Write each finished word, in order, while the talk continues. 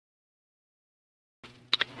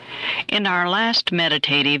In our last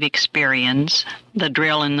meditative experience, the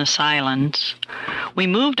drill in the silence, we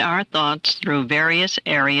moved our thoughts through various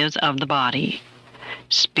areas of the body,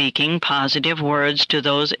 speaking positive words to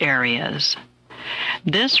those areas.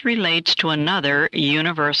 This relates to another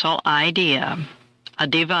universal idea, a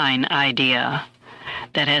divine idea,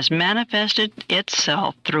 that has manifested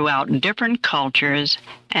itself throughout different cultures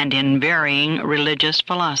and in varying religious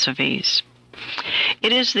philosophies.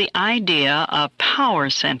 It is the idea of power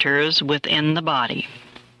centers within the body.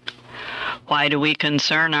 Why do we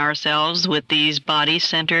concern ourselves with these body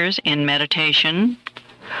centers in meditation?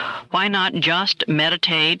 Why not just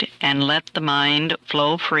meditate and let the mind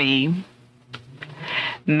flow free?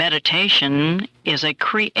 Meditation is a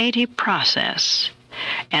creative process,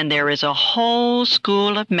 and there is a whole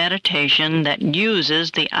school of meditation that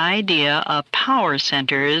uses the idea of power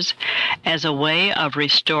centers as a way of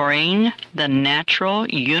restoring the natural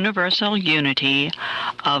universal unity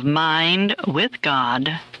of mind with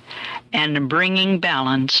God and bringing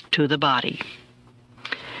balance to the body.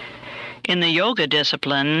 In the yoga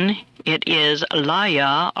discipline, it is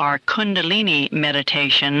laya or kundalini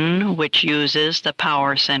meditation which uses the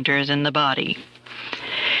power centers in the body.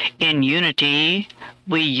 In unity,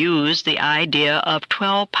 we use the idea of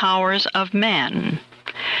 12 powers of man.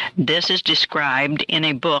 This is described in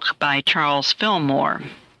a book by Charles Fillmore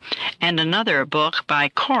and another book by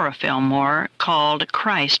Cora Fillmore called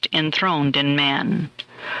Christ Enthroned in Man.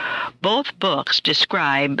 Both books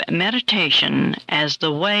describe meditation as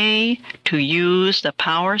the way to use the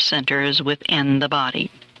power centers within the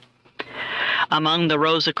body. Among the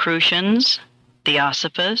Rosicrucians,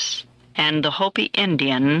 Theosophists, and the Hopi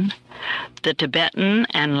Indian, the Tibetan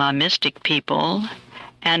and Lamistic people,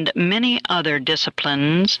 and many other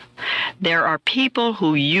disciplines, there are people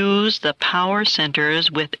who use the power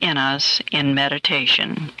centers within us in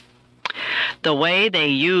meditation. The way they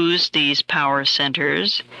use these power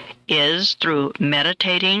centers is through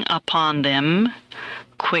meditating upon them,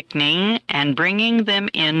 quickening, and bringing them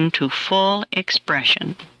into full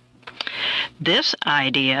expression. This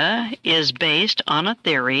idea is based on a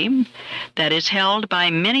theory that is held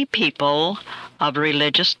by many people of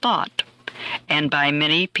religious thought and by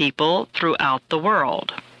many people throughout the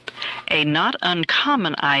world. A not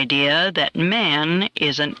uncommon idea that man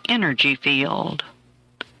is an energy field.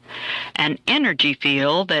 An energy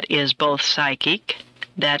field that is both psychic,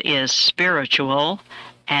 that is spiritual,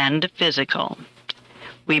 and physical.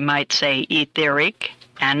 We might say etheric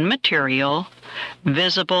and material,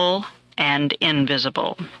 visible and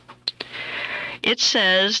invisible. It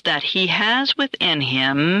says that he has within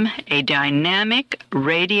him a dynamic,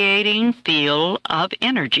 radiating field of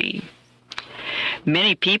energy.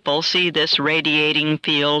 Many people see this radiating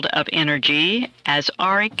field of energy as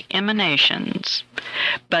auric emanations,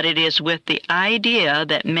 but it is with the idea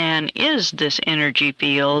that man is this energy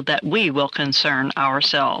field that we will concern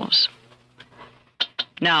ourselves.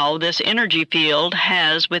 Now, this energy field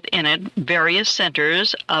has within it various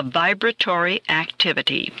centers of vibratory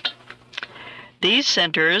activity. These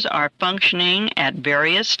centers are functioning at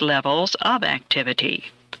various levels of activity.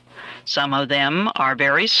 Some of them are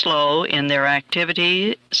very slow in their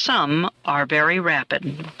activity, some are very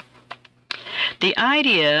rapid. The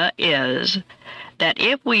idea is that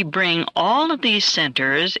if we bring all of these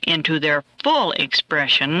centers into their full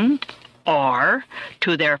expression, or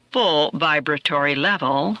to their full vibratory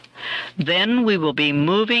level, then we will be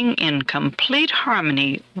moving in complete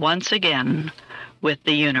harmony once again with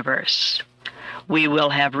the universe. We will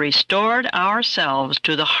have restored ourselves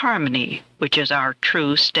to the harmony which is our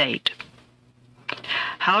true state.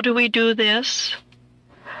 How do we do this?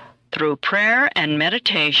 Through prayer and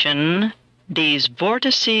meditation, these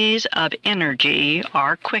vortices of energy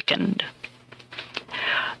are quickened.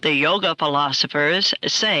 The yoga philosophers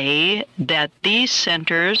say that these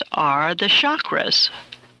centers are the chakras,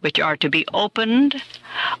 which are to be opened.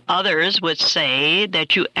 Others would say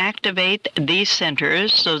that you activate these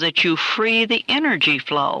centers so that you free the energy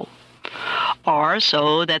flow, or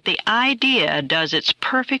so that the idea does its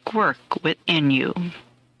perfect work within you.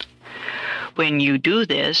 When you do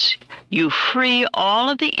this, you free all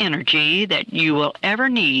of the energy that you will ever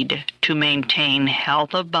need to maintain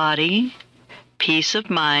health of body, peace of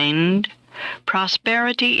mind,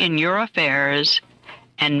 prosperity in your affairs,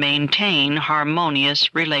 and maintain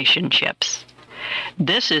harmonious relationships.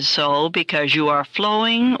 This is so because you are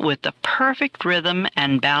flowing with the perfect rhythm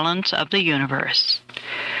and balance of the universe.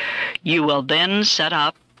 You will then set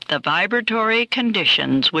up the vibratory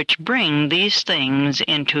conditions which bring these things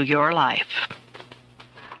into your life.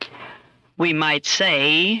 We might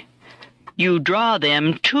say, you draw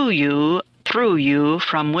them to you, through you,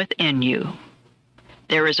 from within you.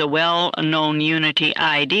 there is a well-known unity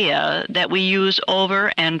idea that we use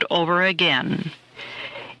over and over again.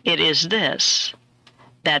 It is this,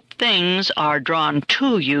 that things are drawn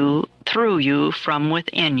to you, through you, from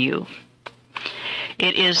within you.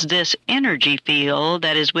 It is this energy field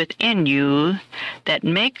that is within you that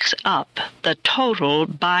makes up the total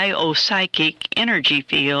biopsychic energy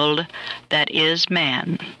field that is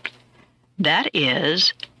man. That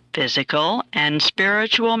is physical and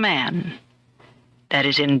spiritual man. That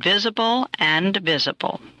is invisible and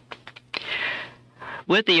visible.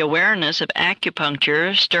 With the awareness of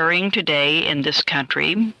acupuncture stirring today in this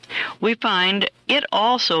country, we find it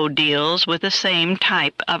also deals with the same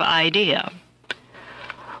type of idea.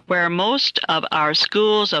 Where most of our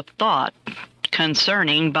schools of thought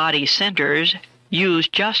concerning body centers use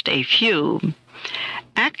just a few,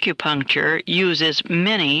 acupuncture uses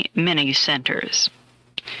many, many centers.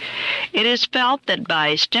 It is felt that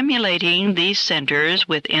by stimulating these centers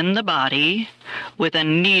within the body with a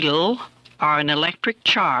needle or an electric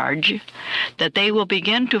charge, that they will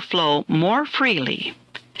begin to flow more freely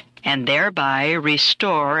and thereby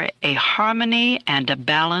restore a harmony and a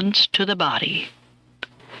balance to the body.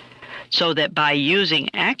 So that by using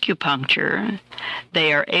acupuncture,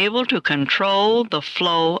 they are able to control the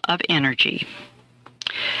flow of energy.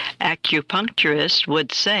 Acupuncturists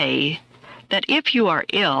would say that if you are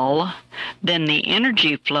ill, then the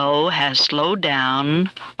energy flow has slowed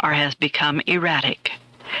down or has become erratic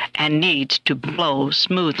and needs to flow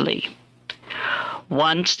smoothly.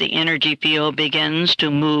 Once the energy field begins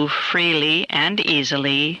to move freely and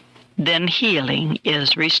easily, then healing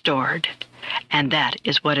is restored. And that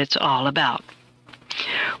is what it's all about.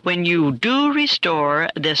 When you do restore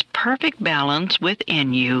this perfect balance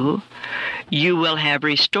within you, you will have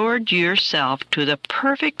restored yourself to the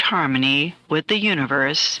perfect harmony with the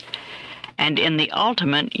universe, and in the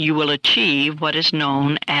ultimate you will achieve what is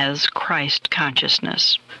known as Christ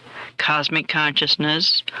consciousness, cosmic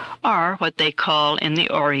consciousness, or what they call in the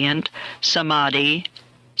Orient samadhi,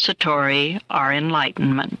 satori, or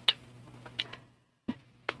enlightenment.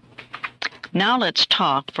 Now let's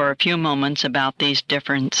talk for a few moments about these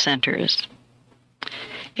different centers.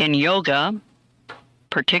 In yoga,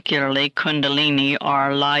 particularly kundalini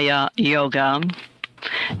or laya yoga,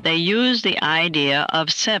 they use the idea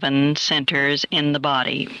of 7 centers in the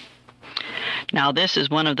body. Now this is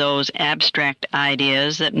one of those abstract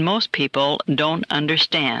ideas that most people don't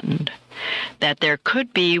understand, that there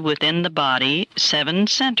could be within the body 7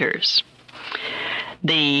 centers.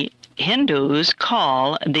 The Hindus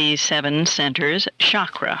call these 7 centers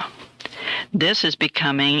chakra. This is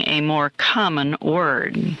becoming a more common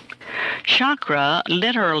word. Chakra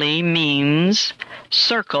literally means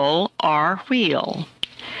circle or wheel,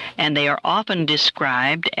 and they are often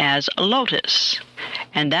described as lotus.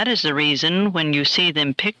 And that is the reason when you see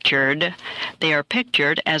them pictured, they are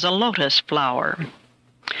pictured as a lotus flower.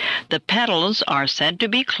 The petals are said to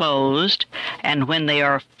be closed, and when they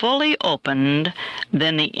are fully opened,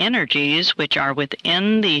 then the energies which are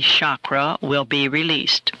within the chakra will be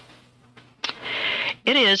released.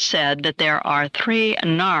 It is said that there are 3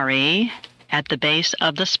 nari at the base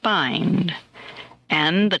of the spine,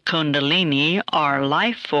 and the kundalini, or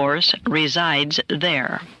life force, resides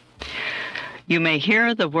there. You may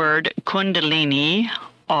hear the word kundalini,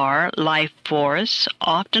 or life force,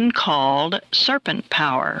 often called serpent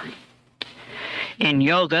power. In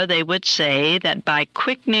yoga, they would say that by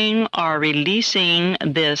quickening or releasing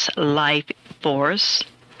this life force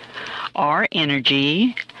or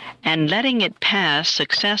energy and letting it pass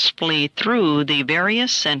successfully through the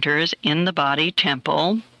various centers in the body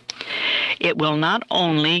temple, it will not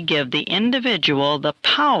only give the individual the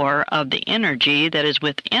power of the energy that is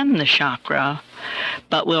within the chakra,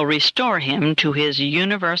 but will restore him to his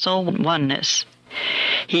universal oneness.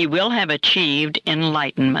 He will have achieved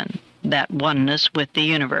enlightenment, that oneness with the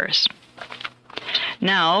universe.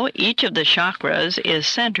 Now, each of the chakras is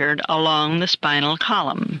centered along the spinal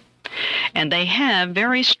column, and they have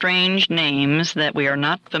very strange names that we are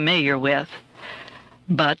not familiar with.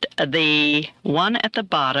 But the one at the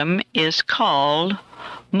bottom is called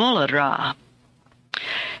Muladhara.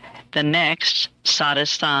 The next,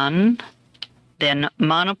 Sadastan, then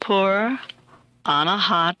Manipur,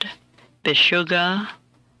 Anahat, Vishuddha,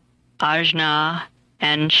 Ajna,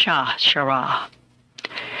 and Sahasrara.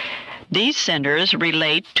 These centers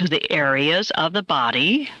relate to the areas of the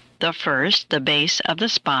body, the first, the base of the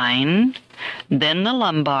spine, then the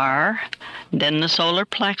lumbar, then the solar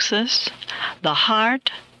plexus, the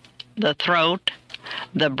heart, the throat,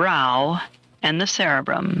 the brow, and the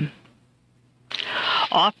cerebrum.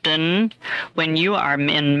 Often, when you are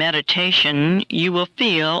in meditation, you will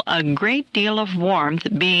feel a great deal of warmth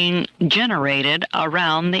being generated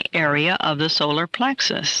around the area of the solar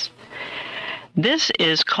plexus. This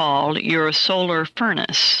is called your solar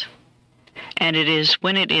furnace, and it is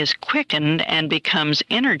when it is quickened and becomes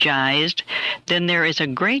energized, then there is a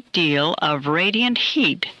great deal of radiant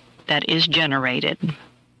heat that is generated.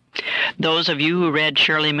 Those of you who read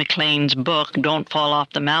Shirley MacLaine's book, Don't Fall Off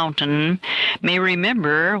the Mountain, may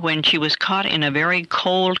remember when she was caught in a very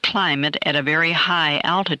cold climate at a very high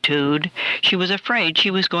altitude, she was afraid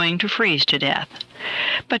she was going to freeze to death.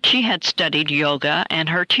 But she had studied yoga, and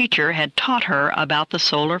her teacher had taught her about the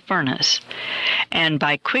solar furnace. And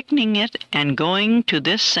by quickening it and going to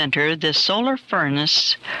this center, this solar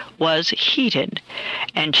furnace was heated,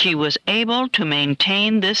 and she was able to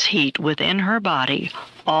maintain this heat within her body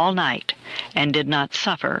all night and did not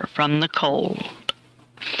suffer from the cold.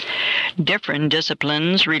 Different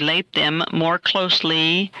disciplines relate them more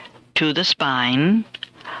closely to the spine,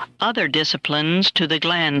 other disciplines to the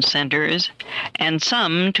gland centers, and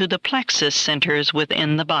some to the plexus centers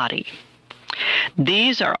within the body.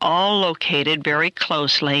 These are all located very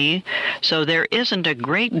closely, so there isn't a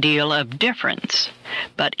great deal of difference,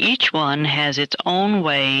 but each one has its own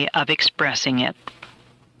way of expressing it.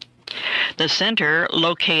 The center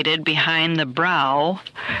located behind the brow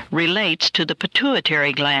relates to the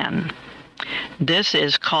pituitary gland. This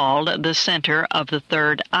is called the center of the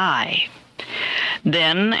third eye.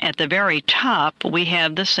 Then at the very top we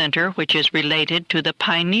have the center which is related to the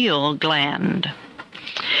pineal gland.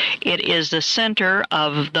 It is the center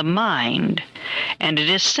of the mind, and it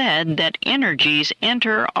is said that energies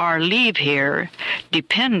enter or leave here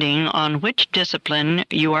depending on which discipline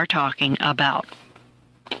you are talking about.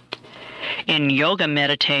 In yoga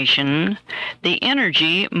meditation, the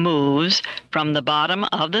energy moves from the bottom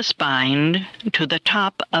of the spine to the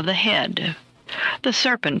top of the head. The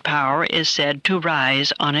serpent power is said to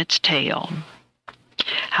rise on its tail.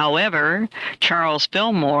 However, Charles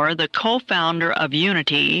Fillmore, the co-founder of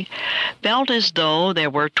Unity, felt as though there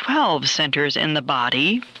were 12 centers in the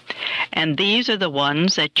body, and these are the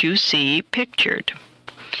ones that you see pictured.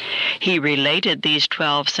 He related these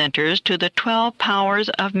 12 centers to the 12 powers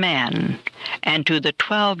of man and to the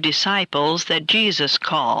 12 disciples that Jesus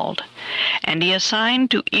called, and he assigned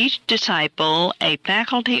to each disciple a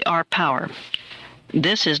faculty or power.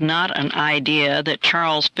 This is not an idea that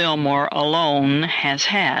Charles Fillmore alone has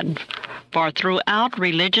had, for throughout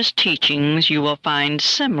religious teachings you will find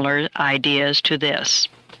similar ideas to this,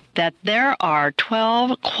 that there are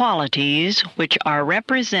 12 qualities which are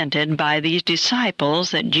represented by these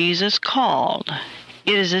disciples that Jesus called.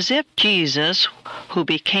 It is as if Jesus, who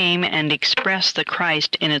became and expressed the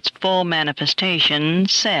Christ in its full manifestation,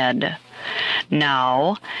 said,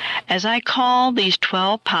 "Now, as I call these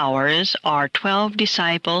 12 powers, or 12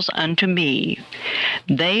 disciples unto me,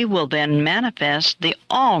 they will then manifest the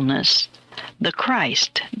allness, the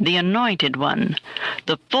Christ, the Anointed One,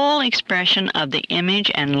 the full expression of the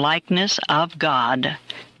image and likeness of God,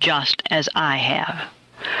 just as I have."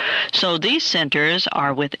 So these centers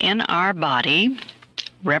are within our body,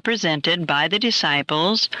 represented by the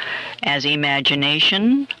disciples as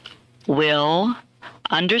imagination, will,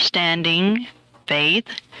 understanding, faith,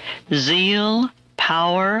 zeal,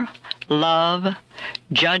 power, love,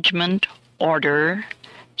 judgment, order,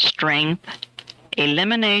 strength,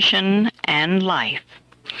 elimination, and life.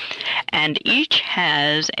 And each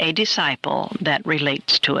has a disciple that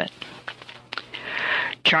relates to it.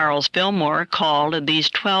 Charles Fillmore called these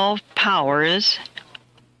 12 powers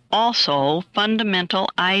also fundamental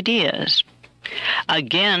ideas.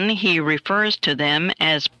 Again, he refers to them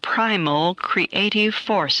as primal creative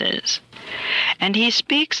forces. And he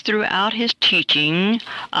speaks throughout his teaching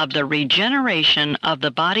of the regeneration of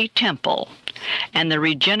the body temple and the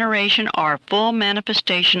regeneration or full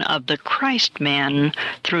manifestation of the Christ man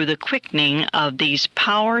through the quickening of these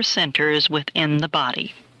power centers within the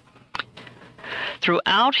body.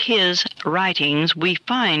 Throughout his writings, we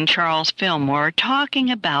find Charles Fillmore talking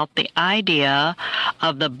about the idea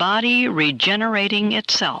of the body regenerating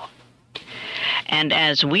itself. And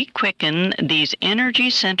as we quicken these energy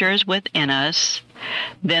centers within us,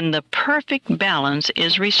 then the perfect balance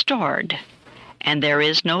is restored, and there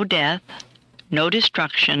is no death, no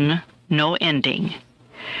destruction, no ending.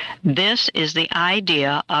 This is the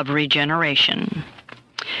idea of regeneration.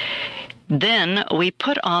 Then we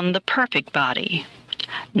put on the perfect body,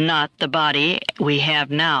 not the body we have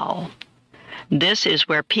now. This is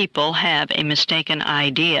where people have a mistaken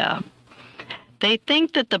idea. They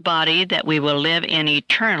think that the body that we will live in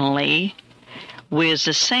eternally is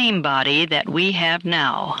the same body that we have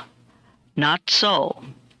now. Not so.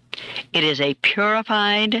 It is a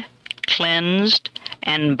purified, cleansed,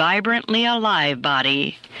 and vibrantly alive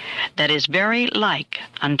body that is very like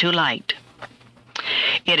unto light.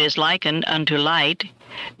 It is likened unto light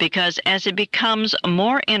because as it becomes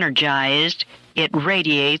more energized, it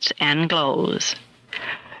radiates and glows.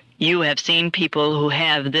 You have seen people who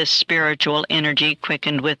have this spiritual energy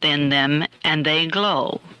quickened within them, and they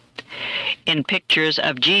glow. In pictures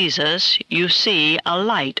of Jesus, you see a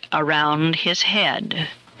light around his head.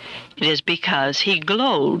 It is because he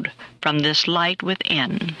glowed from this light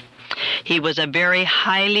within. He was a very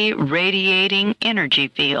highly radiating energy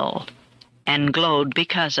field, and glowed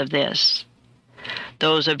because of this.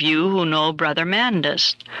 Those of you who know Brother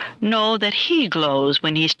Mandus know that he glows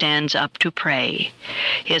when he stands up to pray.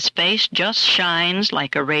 His face just shines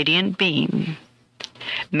like a radiant beam.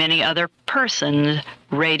 Many other persons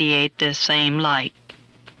radiate this same light.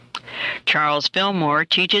 Charles Fillmore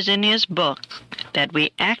teaches in his book that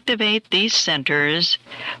we activate these centers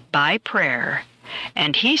by prayer,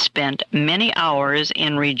 and he spent many hours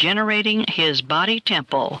in regenerating his body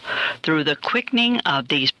temple through the quickening of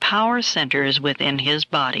these power centers within his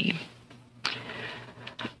body.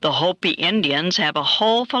 The Hopi Indians have a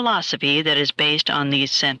whole philosophy that is based on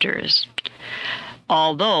these centers,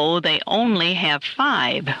 although they only have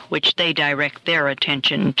 5 which they direct their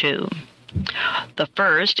attention to. The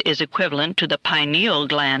first is equivalent to the pineal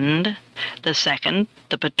gland, the second,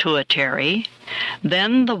 the pituitary,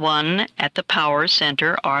 then the one at the power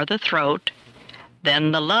center or the throat,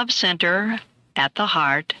 then the love center at the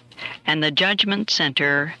heart, and the judgment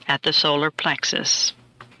center at the solar plexus.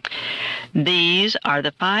 These are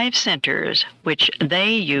the 5 centers which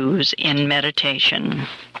they use in meditation.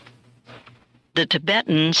 The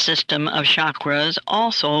Tibetan system of chakras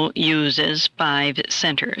also uses 5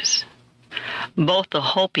 centers. Both the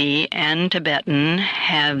Hopi and Tibetan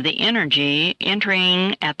have the energy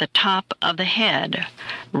entering at the top of the head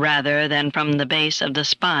rather than from the base of the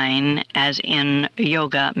spine as in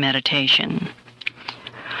yoga meditation.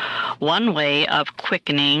 One way of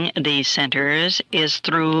quickening these centers is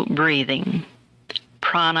through breathing.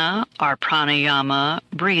 Prana or pranayama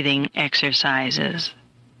breathing exercises.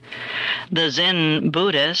 The Zen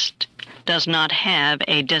Buddhist does not have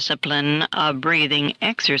a discipline of breathing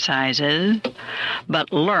exercises,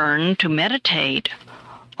 but learn to meditate,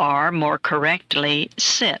 or more correctly,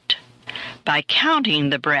 sit, by counting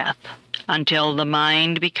the breath until the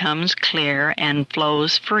mind becomes clear and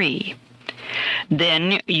flows free.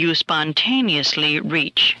 Then you spontaneously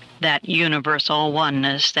reach that universal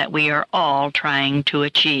oneness that we are all trying to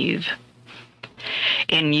achieve.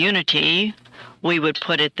 In unity, we would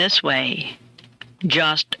put it this way: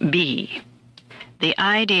 just be. The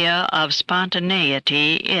idea of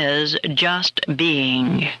spontaneity is just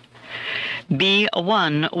being. Be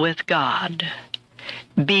one with God.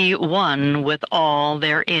 Be one with all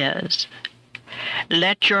there is.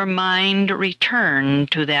 Let your mind return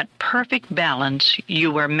to that perfect balance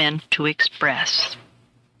you were meant to express.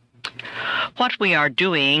 What we are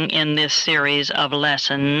doing in this series of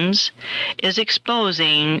lessons is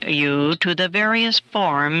exposing you to the various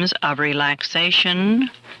forms of relaxation,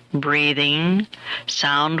 breathing,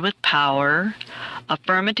 sound with power,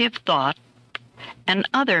 affirmative thought, and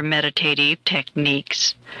other meditative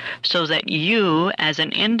techniques so that you as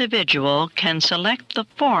an individual can select the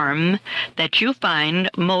form that you find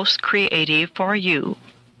most creative for you.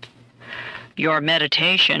 Your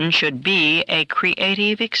meditation should be a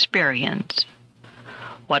creative experience.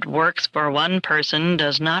 What works for one person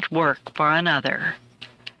does not work for another,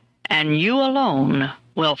 and you alone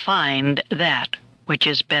will find that which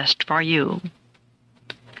is best for you.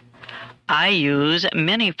 I use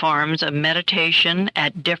many forms of meditation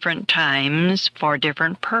at different times for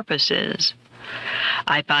different purposes.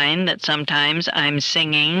 I find that sometimes I'm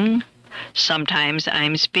singing, sometimes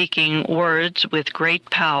I'm speaking words with great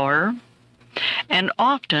power, and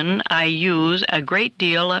often I use a great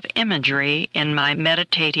deal of imagery in my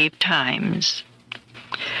meditative times.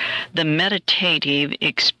 The meditative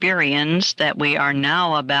experience that we are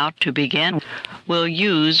now about to begin will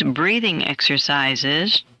use breathing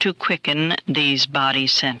exercises to quicken these body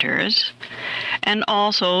centers and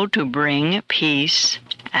also to bring peace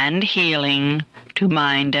and healing to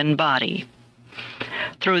mind and body.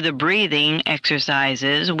 Through the breathing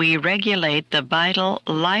exercises, we regulate the vital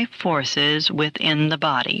life forces within the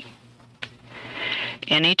body.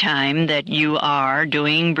 Any time that you are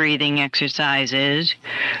doing breathing exercises,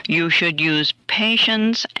 you should use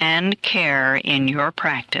patience and care in your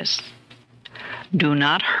practice. Do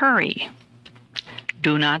not hurry.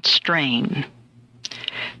 Do not strain.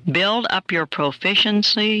 Build up your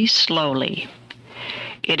proficiency slowly.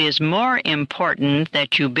 It is more important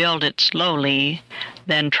that you build it slowly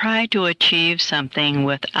than try to achieve something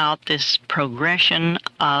without this progression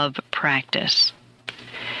of practice.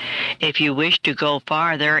 If you wish to go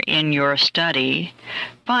farther in your study,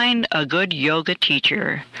 find a good yoga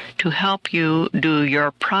teacher to help you do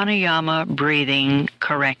your pranayama breathing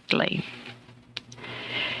correctly.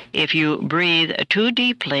 If you breathe too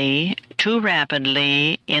deeply, too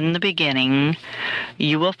rapidly in the beginning,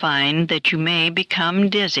 you will find that you may become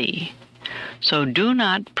dizzy. So do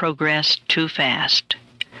not progress too fast.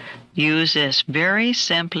 Use this very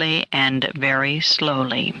simply and very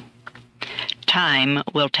slowly. Time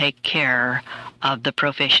will take care of the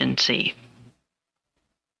proficiency.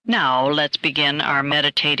 Now let's begin our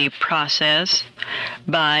meditative process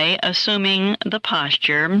by assuming the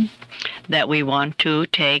posture that we want to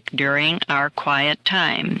take during our quiet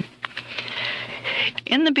time.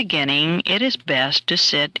 In the beginning, it is best to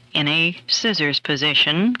sit in a scissors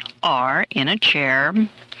position or in a chair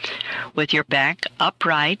with your back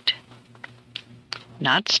upright,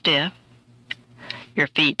 not stiff, your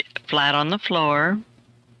feet flat on the floor,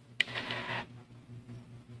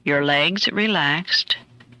 your legs relaxed,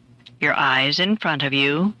 your eyes in front of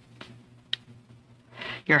you,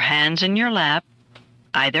 your hands in your lap,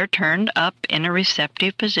 either turned up in a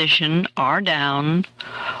receptive position or down,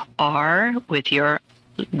 or with your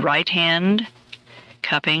right hand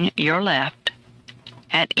cupping your left,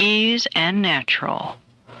 at ease and natural,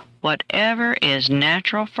 whatever is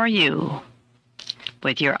natural for you,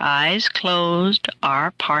 with your eyes closed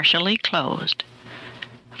or partially closed.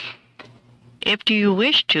 If you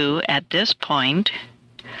wish to, at this point,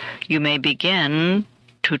 you may begin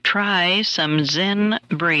to try some Zen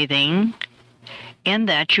breathing in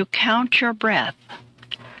that you count your breath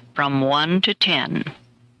from 1 to 10,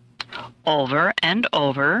 over and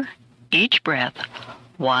over, each breath,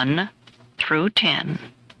 1 through 10.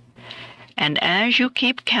 And as you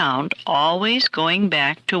keep count, always going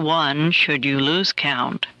back to 1 should you lose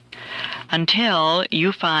count, until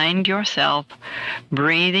you find yourself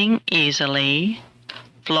breathing easily,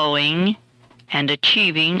 flowing, and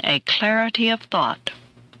achieving a clarity of thought.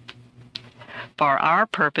 For our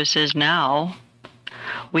purposes now,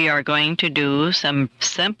 we are going to do some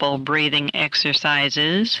simple breathing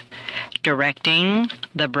exercises, directing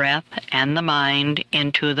the breath and the mind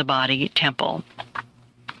into the body temple.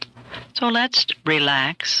 So let's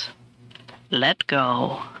relax, let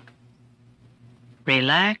go,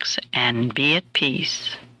 relax and be at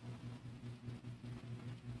peace.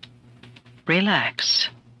 Relax.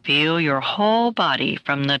 Feel your whole body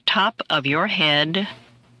from the top of your head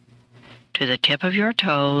to the tip of your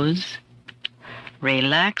toes,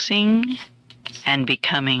 relaxing and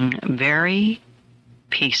becoming very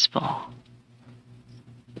peaceful.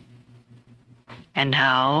 And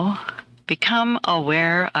now, become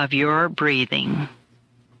aware of your breathing.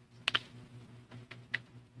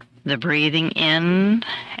 The breathing in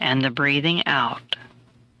and the breathing out.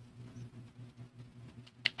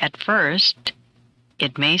 At first,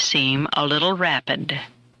 it may seem a little rapid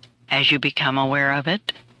as you become aware of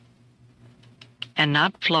it, and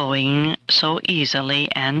not flowing so easily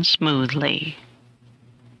and smoothly.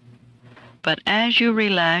 But as you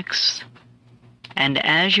relax, and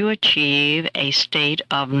as you achieve a state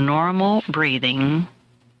of normal breathing,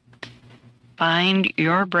 find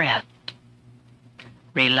your breath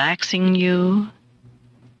relaxing you,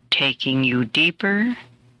 taking you deeper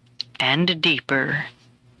and deeper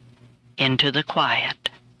into the quiet.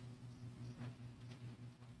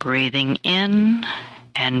 Breathing in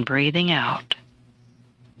and breathing out.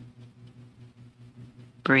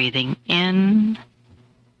 Breathing in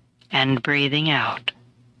and breathing out.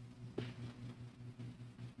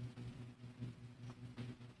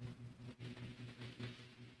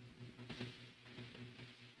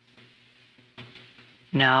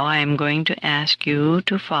 Now I am going to ask you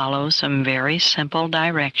to follow some very simple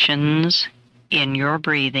directions in your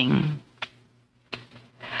breathing.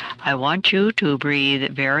 I want you to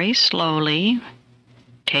breathe very slowly,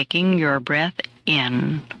 taking your breath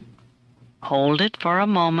in. Hold it for a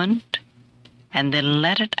moment, and then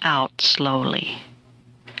let it out slowly.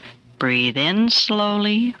 Breathe in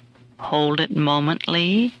slowly, hold it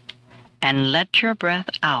momently, and let your breath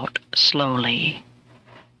out slowly.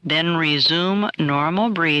 Then resume normal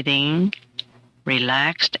breathing,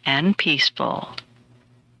 relaxed and peaceful.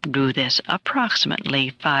 Do this approximately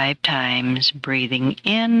 5 times, breathing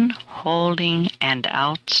in, holding, and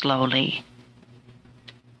out slowly.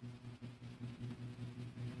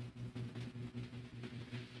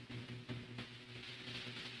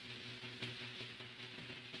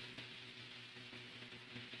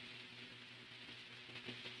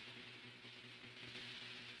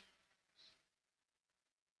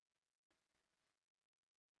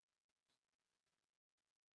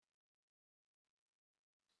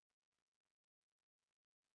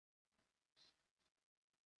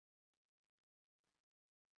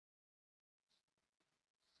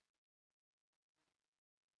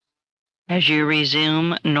 As you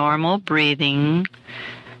resume normal breathing,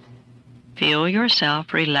 feel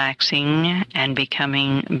yourself relaxing and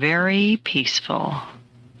becoming very peaceful.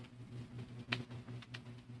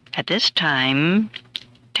 At this time,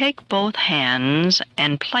 take both hands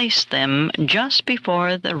and place them just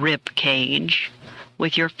before the rib cage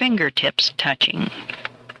with your fingertips touching.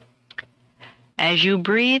 As you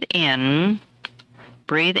breathe in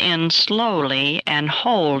slowly and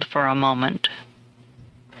hold for a moment.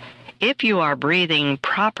 If you are breathing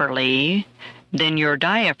properly, then your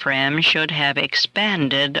diaphragm should have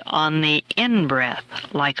expanded on the in-breath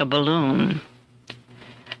like a balloon.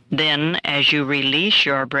 Then, as you release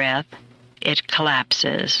your breath, it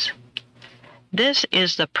collapses. This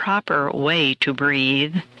is the proper way to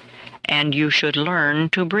breathe, and you should learn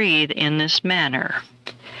to breathe in this manner.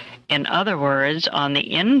 In other words, on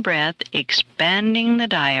the in-breath, expanding the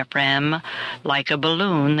diaphragm like a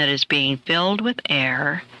balloon that is being filled with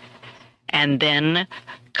air, and then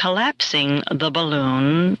collapsing the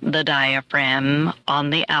balloon, the diaphragm, on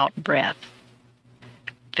the out-breath.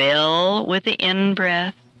 Fill with the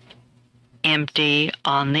in-breath, empty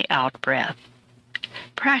on the out-breath.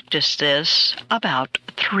 Practice this about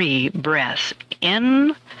 3 breaths.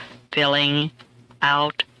 In, filling,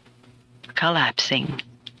 out, collapsing.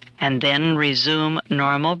 And then resume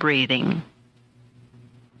normal breathing.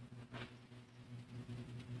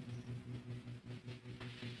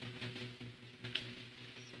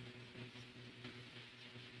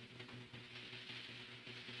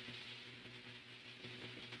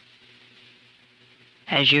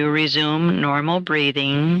 As you resume normal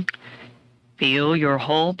breathing, feel your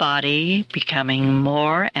whole body becoming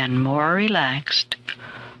more and more relaxed,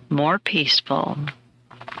 more peaceful.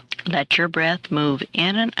 Let your breath move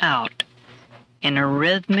in and out in a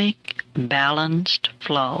rhythmic, balanced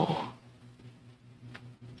flow.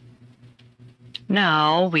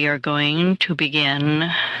 Now we are going to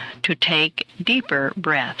begin to take deeper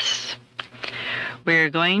breaths. We're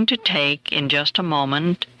going to take, in just a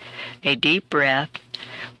moment, a deep breath.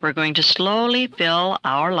 We're going to slowly fill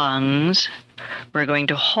our lungs. We're going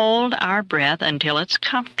to hold our breath until it's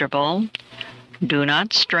comfortable. Do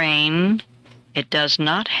not strain. It does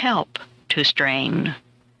not help to strain.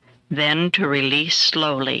 Then to release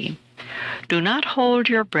slowly. Do not hold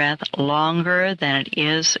your breath longer than it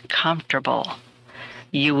is comfortable.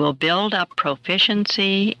 You will build up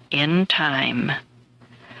proficiency in time.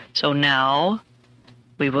 So now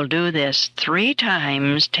we will do this 3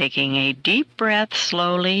 times, taking a deep breath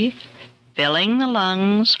slowly, filling the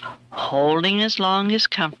lungs, holding as long as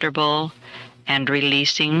comfortable, and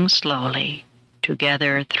releasing slowly.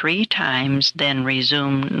 Together 3 times, then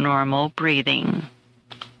resume normal breathing.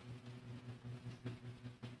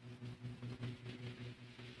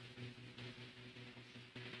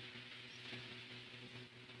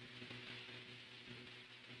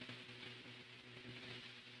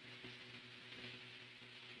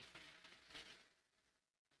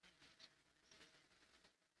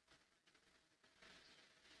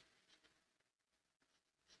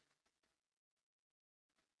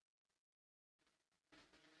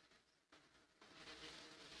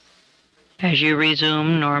 As you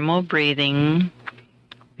resume normal breathing,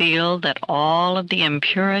 feel that all of the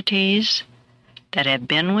impurities that have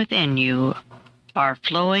been within you are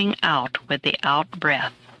flowing out with the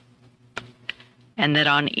out-breath, and that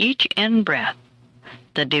on each in-breath,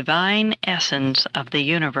 the divine essence of the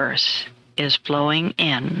universe is flowing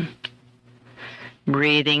in,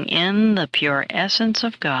 breathing in the pure essence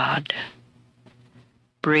of God,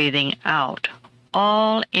 breathing out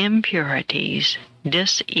all impurities,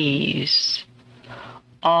 dis-ease,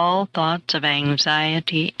 all thoughts of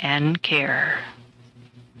anxiety and care.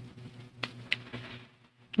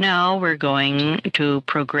 Now we're going to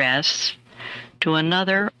progress to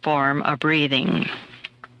another form of breathing.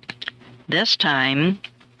 This time,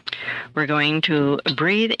 we're going to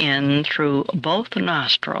breathe in through both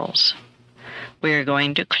nostrils. We are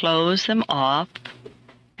going to close them off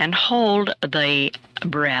and hold the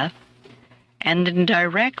breath, and then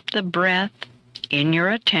direct the breath in your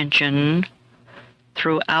attention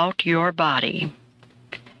throughout your body.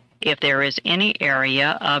 If there is any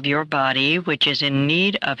area of your body which is in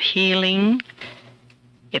need of healing,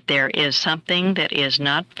 if there is something that is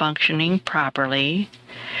not functioning properly,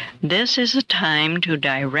 this is a time to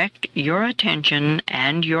direct your attention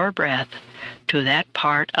and your breath to that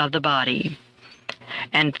part of the body,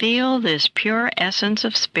 and feel this pure essence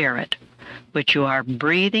of spirit which you are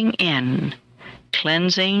breathing in,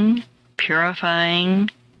 cleansing, purifying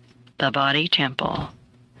the body temple.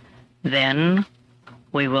 Then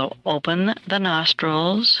we will open the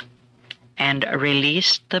nostrils and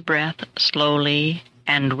release the breath slowly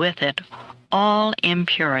and with it all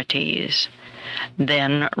impurities.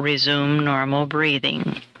 Then resume normal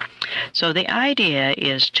breathing. So the idea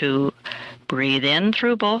is to breathe in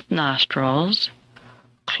through both nostrils,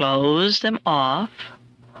 close them off,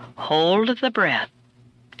 hold the breath,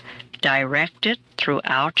 direct it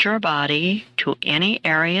throughout your body to any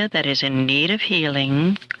area that is in need of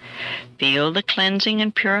healing. Feel the cleansing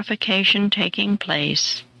and purification taking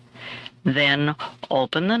place. Then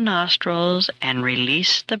open the nostrils and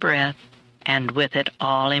release the breath, and with it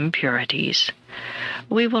all impurities.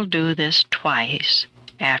 We will do this twice,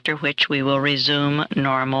 after which we will resume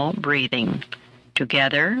normal breathing.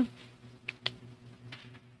 Together.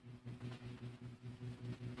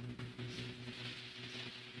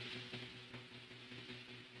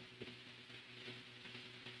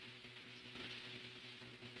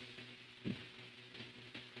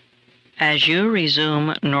 As you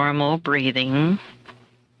resume normal breathing,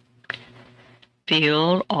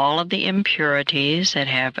 feel all of the impurities that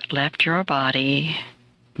have left your body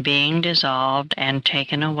being dissolved and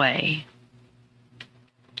taken away.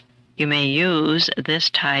 You may use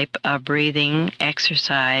this type of breathing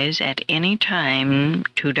exercise at any time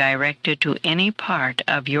to direct it to any part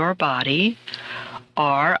of your body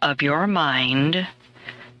or of your mind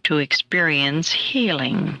to experience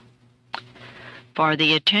healing. For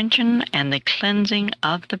the attention and the cleansing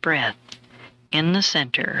of the breath in the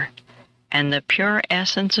center and the pure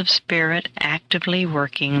essence of spirit actively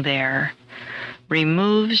working there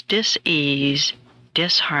removes dis-ease,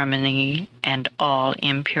 disharmony, and all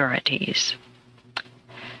impurities.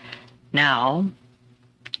 Now,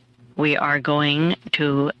 we are going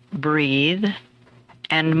to breathe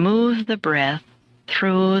and move the breath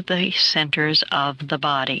through the centers of the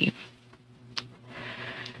body.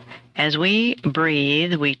 As we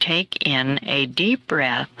breathe, we take in a deep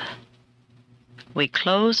breath. We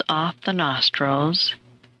close off the nostrils.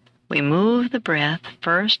 We move the breath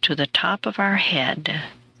first to the top of our head,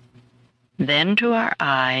 then to our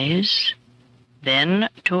eyes, then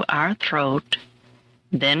to our throat,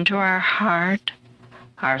 then to our heart,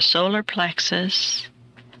 our solar plexus,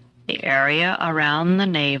 the area around the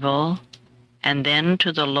navel, and then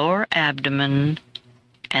to the lower abdomen,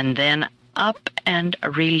 and then up and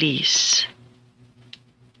release.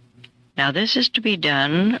 Now this is to be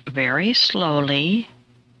done very slowly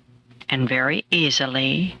and very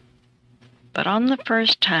easily, but on the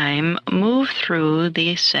first time, move through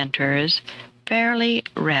these centers fairly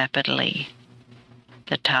rapidly.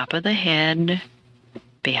 The top of the head,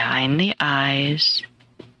 behind the eyes,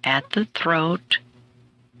 at the throat,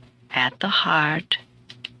 at the heart,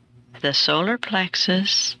 the solar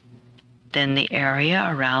plexus, then the area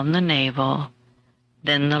around the navel,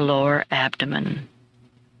 then the lower abdomen.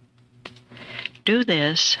 Do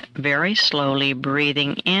this very slowly,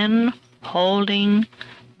 breathing in, holding,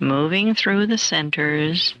 moving through the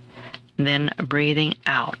centers, then breathing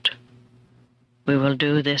out. We will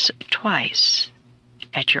do this twice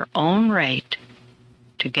at your own rate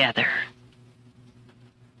together.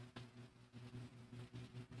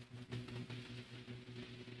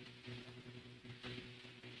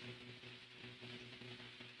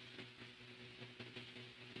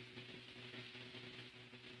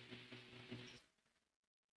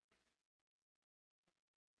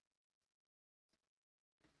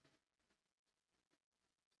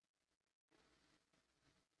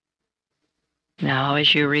 Now,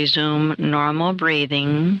 as you resume normal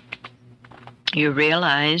breathing, you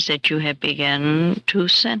realize that you have begun to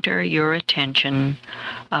center your attention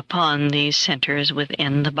upon these centers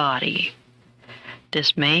within the body.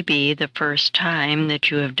 This may be the first time that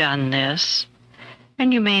you have done this,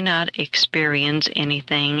 and you may not experience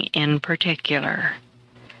anything in particular.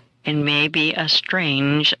 It may be a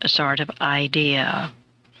strange sort of idea.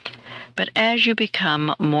 But as you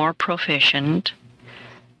become more proficient,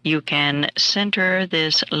 you can center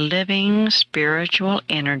this living spiritual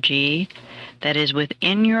energy that is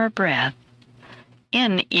within your breath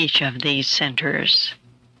in each of these centers,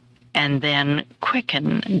 and then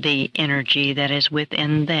quicken the energy that is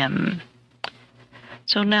within them.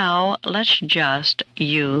 So now let's just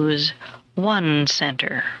use one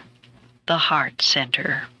center, the heart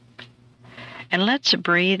center. And let's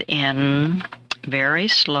breathe in very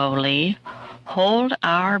slowly, hold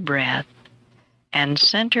our breath, and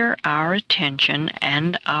center our attention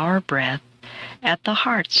and our breath at the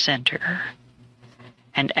heart center.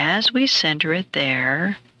 And as we center it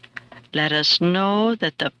there, let us know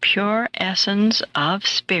that the pure essence of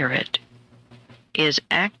spirit is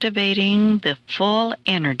activating the full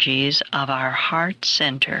energies of our heart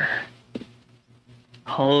center.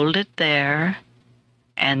 Hold it there,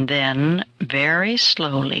 and then very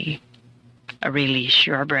slowly release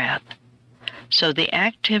your breath. So the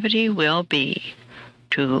activity will be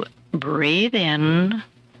to breathe in,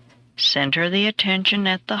 center the attention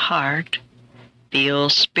at the heart, feel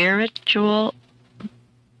spiritual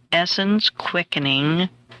essence quickening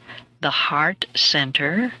the heart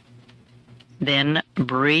center, then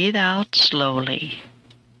breathe out slowly.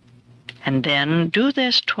 And then do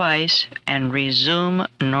this twice and resume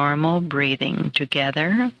normal breathing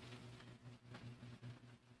together.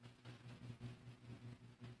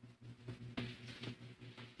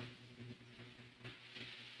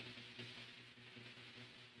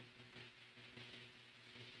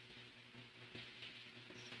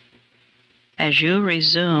 As you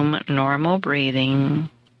resume normal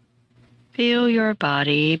breathing, feel your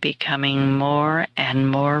body becoming more and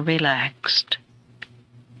more relaxed.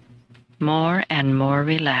 More and more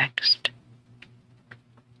relaxed.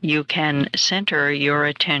 You can center your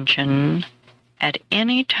attention at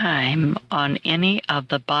any time on any of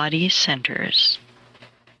the body centers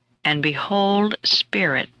and behold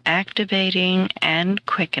Spirit activating and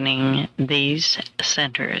quickening these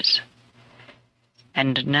centers.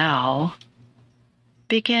 And now,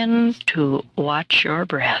 begin to watch your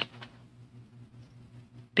breath.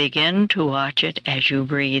 Begin to watch it as you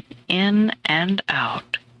breathe in and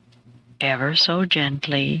out, ever so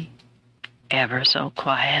gently, ever so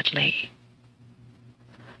quietly.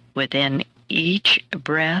 Within each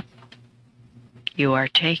breath, you are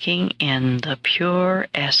taking in the pure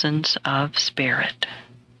essence of Spirit.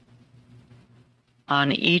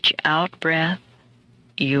 On each out-breath,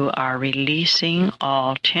 you are releasing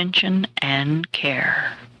all tension and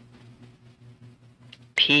care.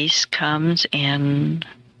 Peace comes in,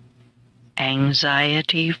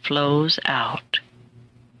 anxiety flows out.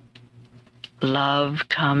 Love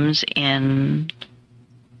comes in.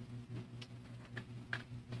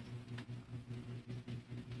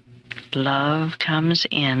 Love comes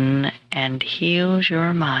in and heals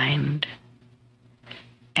your mind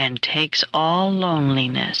and takes all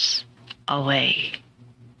loneliness away.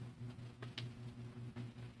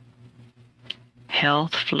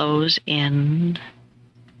 Health flows in,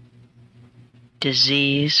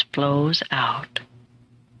 disease flows out.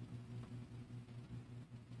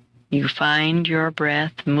 You find your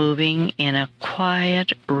breath moving in a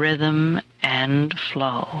quiet rhythm and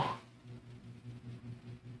flow.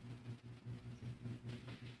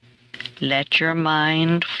 Let your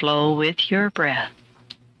mind flow with your breath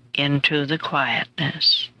into the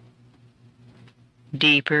quietness,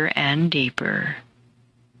 deeper and deeper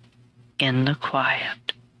in the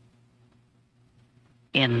quiet,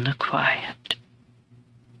 in the quiet.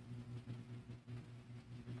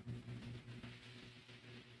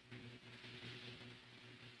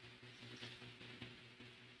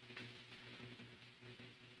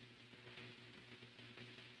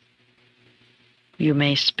 You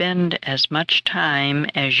may spend as much time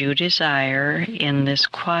as you desire in this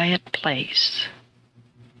quiet place.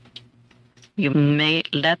 You may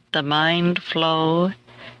let the mind flow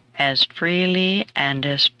as freely and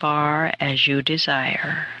as far as you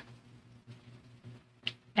desire.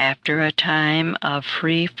 After a time of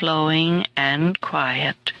free-flowing and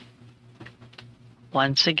quiet,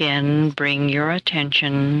 once again bring your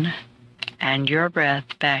attention and your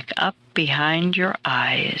breath back up behind your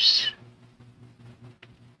eyes.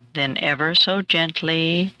 Then ever so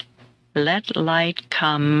gently, let light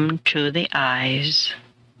come to the eyes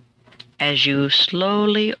as you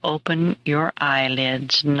slowly open your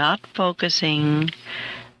eyelids, not focusing,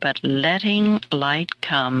 but letting light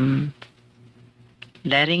come,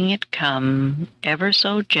 letting it come ever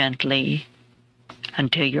so gently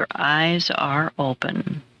until your eyes are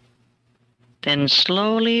open. Then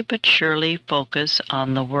slowly but surely focus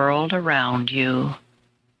on the world around you.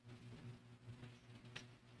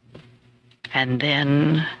 And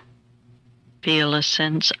then feel a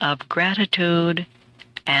sense of gratitude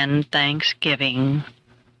and thanksgiving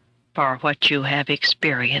for what you have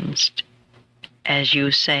experienced as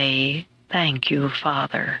you say, "Thank you,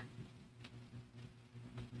 Father."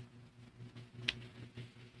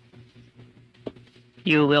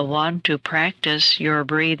 You will want to practice your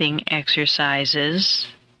breathing exercises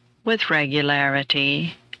with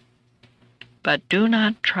regularity, but do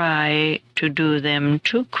not try to do them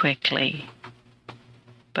too quickly,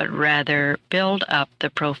 but rather build up the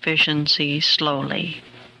proficiency slowly.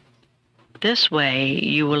 This way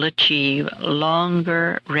you will achieve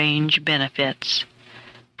longer range benefits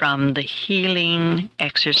from the healing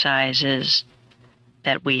exercises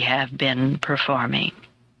that we have been performing.